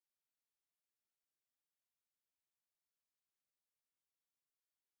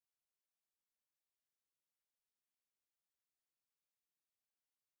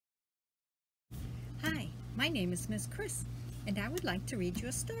My name is Miss Chris, and I would like to read you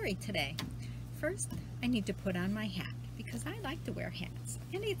a story today. First, I need to put on my hat because I like to wear hats,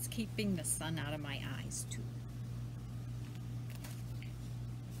 and it's keeping the sun out of my eyes too.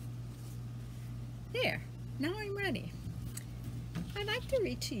 There, now I'm ready. I'd like to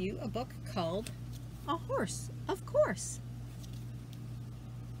read to you a book called A Horse, of Course.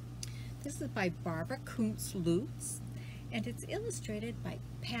 This is by Barbara Kuntz-Lutz, and it's illustrated by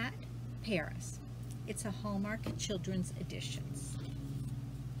Pat Paris. It's a Hallmark Children's Editions.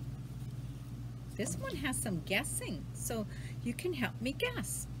 This one has some guessing, so you can help me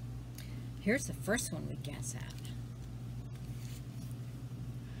guess. Here's the first one we guess at.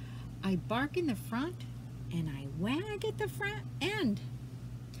 I bark in the front, and I wag at the front end.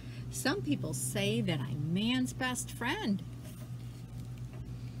 Some people say that I'm man's best friend.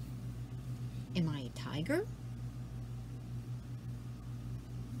 Am I a tiger?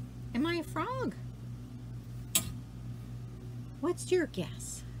 Am I a frog? What's your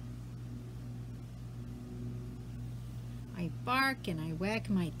guess? I bark and I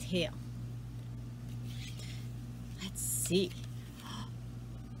wag my tail. Let's see.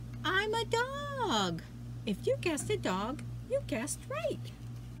 I'm a dog. If you guessed a dog, you guessed right.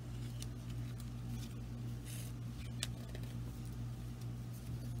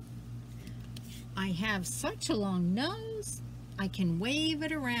 I have such a long nose, I can wave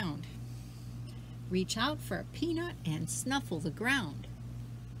it around. Reach out for a peanut and snuffle the ground.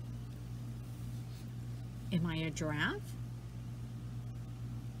 Am I a giraffe?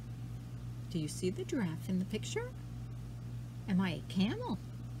 Do you see the giraffe in the picture? Am I a camel?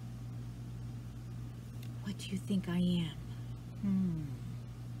 What do you think I am?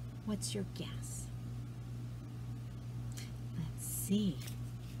 What's your guess? Let's see.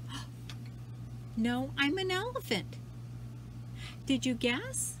 No, I'm an elephant. Did you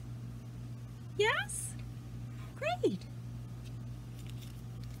guess? Yes? Great.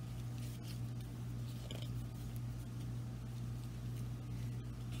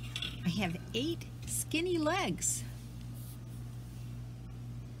 I have 8 skinny legs.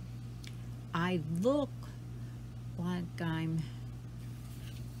 I look like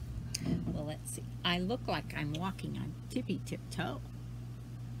let's see. I look like I'm walking on tippy-tip-toe.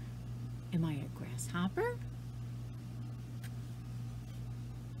 Am I a grasshopper?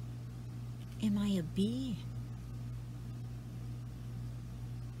 Am I a bee?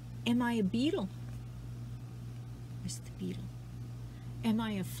 Am I a beetle? Where's the beetle? Am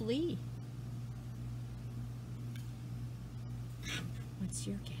I a flea? What's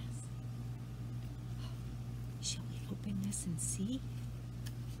your guess? Shall we open this and see?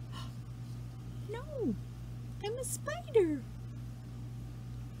 No, I'm a spider.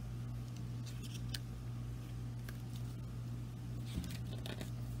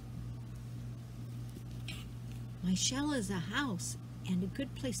 My shell is a house and a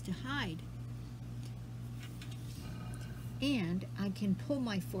good place to hide. And I can pull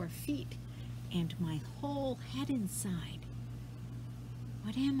my 4 feet and my whole head inside.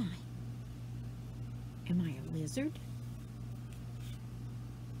 What am I? Am I a lizard?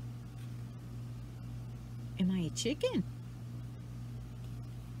 Am I a chicken?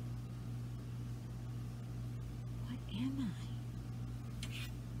 What am I?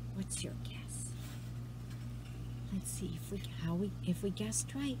 What's your guess? Let's see if we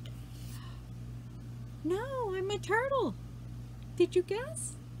guessed right. No, I'm a turtle. Did you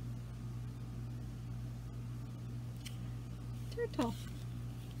guess? Turtle.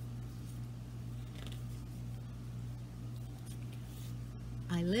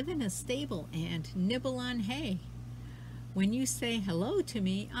 I live in a stable and nibble on hay. When you say hello to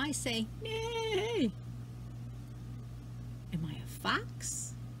me, I say, nay. Am I a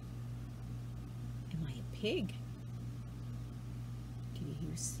fox? Am I a pig? Do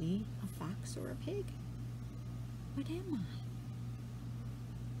you see a fox or a pig? What am I?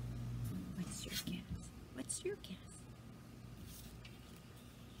 What's your guess? What's your guess?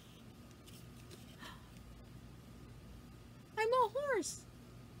 I'm a horse.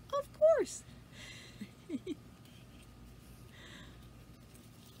 Of course.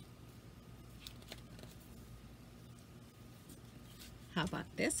 How about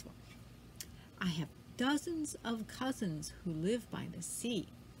this one? I have dozens of cousins who live by the sea.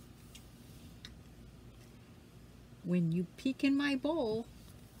 When you peek in my bowl,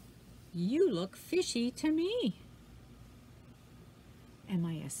 you look fishy to me. Am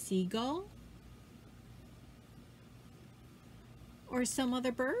I a seagull? Or some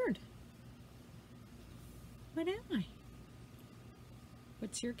other bird? What am I?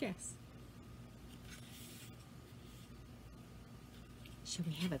 What's your guess? Shall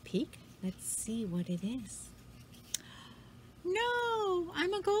we have a peek? Let's see what it is. No,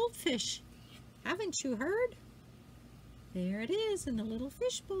 I'm a goldfish. Haven't you heard? There it is in the little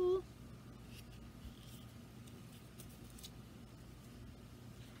fish bowl.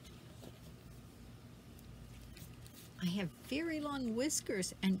 I have very long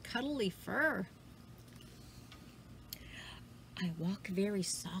whiskers and cuddly fur. I walk very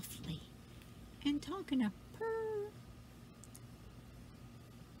softly and talk in a purr.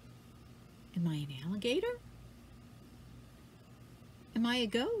 Am I an alligator? Am I a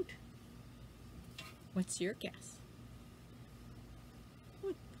goat? What's your guess?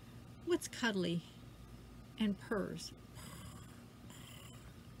 What's cuddly and purrs?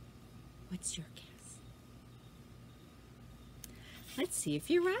 What's your guess? Let's see if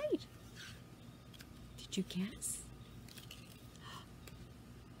you're right. Did you guess?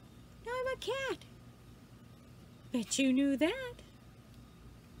 No, I'm a cat. Bet you knew that.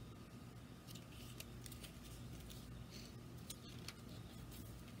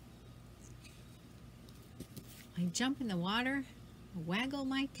 I jump in the water, waggle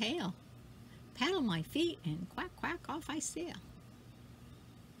my tail, paddle my feet, and quack, quack, off I sail.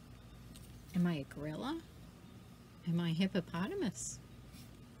 Am I a gorilla? Am I a hippopotamus?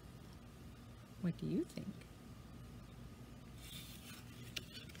 What do you think?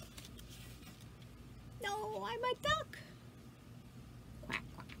 No, I'm a duck. Quack,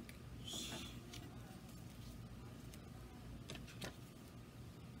 quack.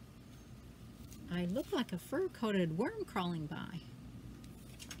 I look like a fur-coated worm crawling by.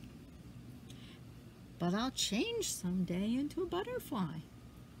 But I'll change someday into a butterfly.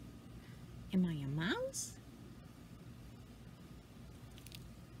 Am I a mouse?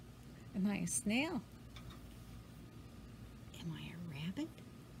 Am I a snail? Am I a rabbit?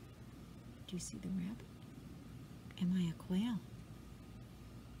 Do you see the rabbit? Am I a quail?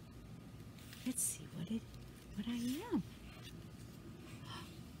 Let's see what I am.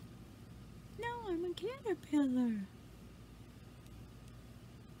 No, I'm a caterpillar.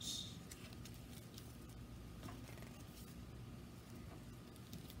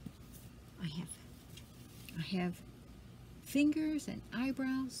 I have fingers and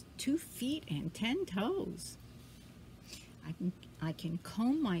eyebrows, 2 feet and 10 toes. I can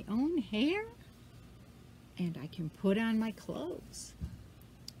comb my own hair, and I can put on my clothes.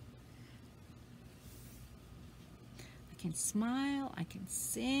 I can smile, I can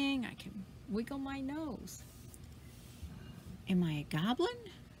sing, I can wiggle my nose. Am I a goblin?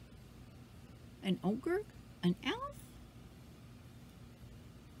 An ogre? An elf?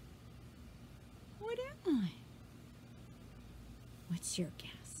 What am I? What's your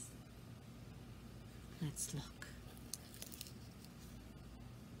guess? Let's look.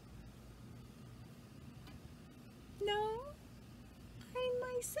 No,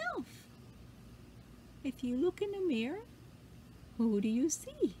 I'm myself. If you look in a mirror, who do you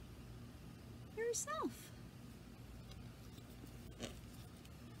see? Yourself.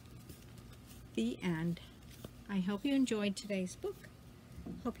 The end. I hope you enjoyed today's book.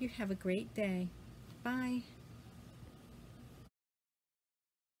 Hope you have a great day. Bye.